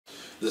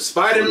The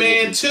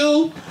Spider-Man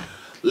 2.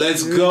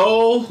 Let's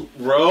go.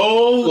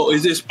 Roll. So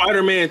is it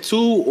Spider-Man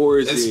 2 or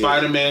is it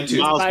Spider-Man 2?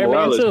 Miles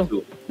Spider-Man Morales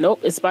 2.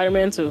 Nope, it's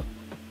Spider-Man 2.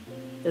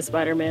 It's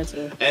Spider-Man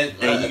 2.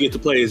 And you get to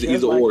play as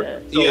either like or.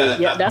 that. So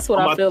yeah, that's what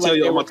I feel like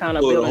they were kind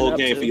of building the whole up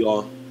game to. for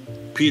y'all.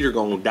 Peter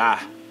gonna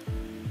die.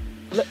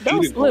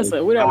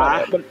 Listen, we don't know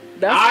that, but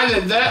that's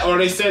either that or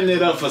they setting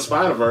it up for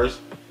Spider-Verse.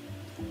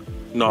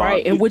 No,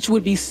 right, and which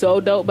would be so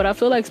dope. But I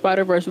feel like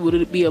Spider-Verse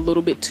would be a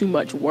little bit too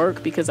much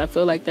work because I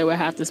feel like they would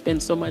have to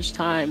spend so much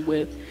time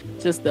with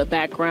just the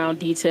background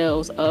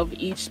details of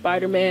each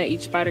Spider-Man,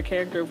 each Spider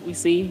character we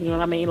see. You know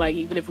what I mean? Like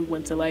even if we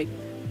went to like,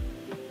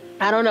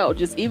 I don't know,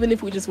 just even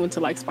if we just went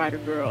to like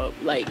Spider-Girl,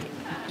 like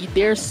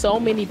there's so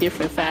many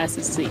different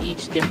facets to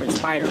each different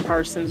Spider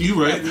person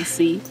that we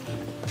see.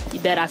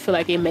 That I feel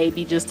like it may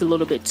be just a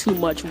little bit too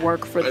much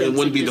work for them. It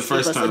wouldn't be the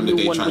first time that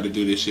they tried to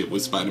do this shit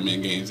with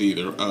Spider-Man games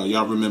either.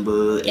 Y'all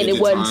remember Edge of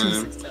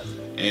Time?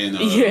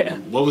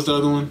 And what was the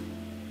other one?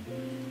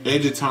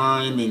 Edge of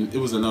Time, and it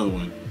was another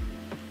one.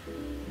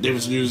 They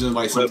was using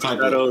like some type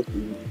of.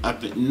 I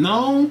think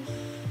no,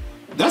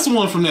 that's the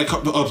one from that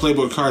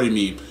Playboy Cardi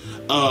meme.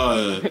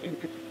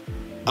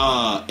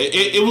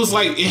 It was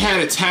like it had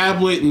a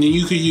tablet, and then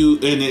you could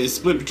use, and it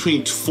split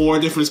between 4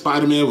 different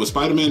Spider-Man with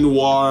Spider-Man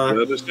Noir.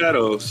 Web of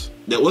Shadows.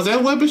 Was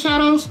that Web of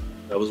Shadows?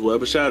 That was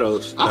Web of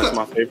Shadows. That's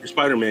my favorite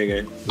Spider-Man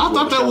game. I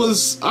thought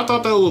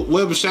that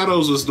Web of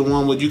Shadows was the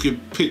one where you could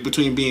pick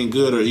between being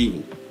good or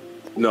evil.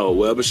 No,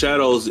 Web of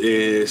Shadows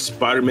is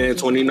Spider-Man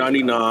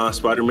 2099,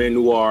 Spider-Man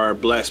Noir,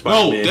 Black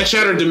Spider-Man. Oh, that's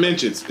Shattered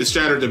Dimensions. It's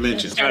Shattered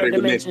Dimensions. Shattered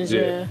Dimensions,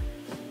 yeah.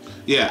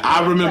 Yeah,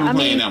 I remember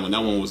playing that one.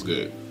 That one was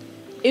good.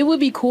 It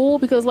would be cool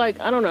because, like,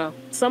 I don't know,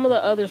 some of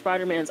the other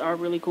Spider-Mans are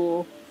really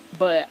cool,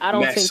 but I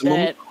don't think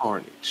that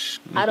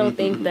Carnage. I don't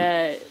think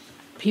that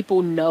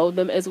people know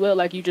them as well.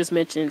 Like you just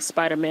mentioned,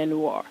 Spider-Man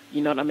Noir.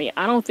 You know what I mean?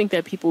 I don't think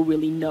that people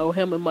really know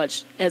him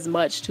as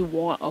much to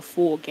want a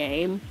full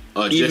game.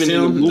 Even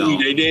in the movie,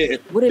 they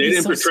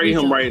didn't portray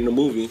him right in the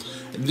movie.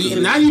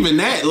 Not even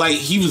that. Like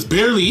he was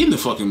barely in the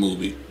fucking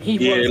movie. He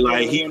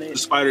was the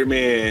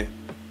Spider-Man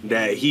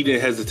that he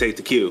didn't hesitate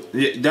to kill.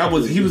 Yeah,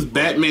 he was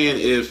Batman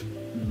if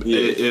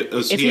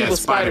he had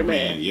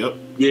Spider-Man. Yep.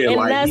 Yeah,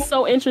 and that's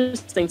so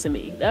interesting to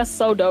me. That's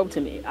so dope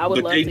to me. I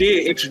would love they to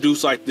did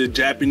introduce like the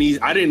Japanese.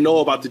 I didn't know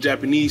about the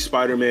Japanese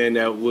Spider-Man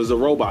that was a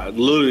robot.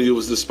 Literally, it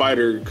was the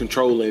spider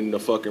controlling the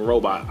fucking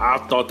robot. I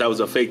thought that was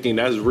a fake thing.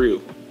 That's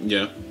real.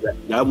 Yeah.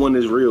 That one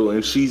is real,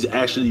 and she's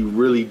actually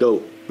really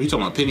dope. You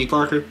talking about Penny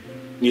Parker?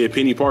 Yeah,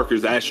 Penny Parker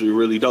is actually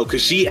really dope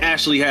because she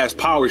actually has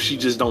powers. She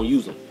just don't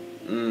use them.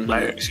 Mm-hmm.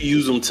 Like she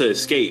uses them to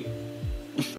escape.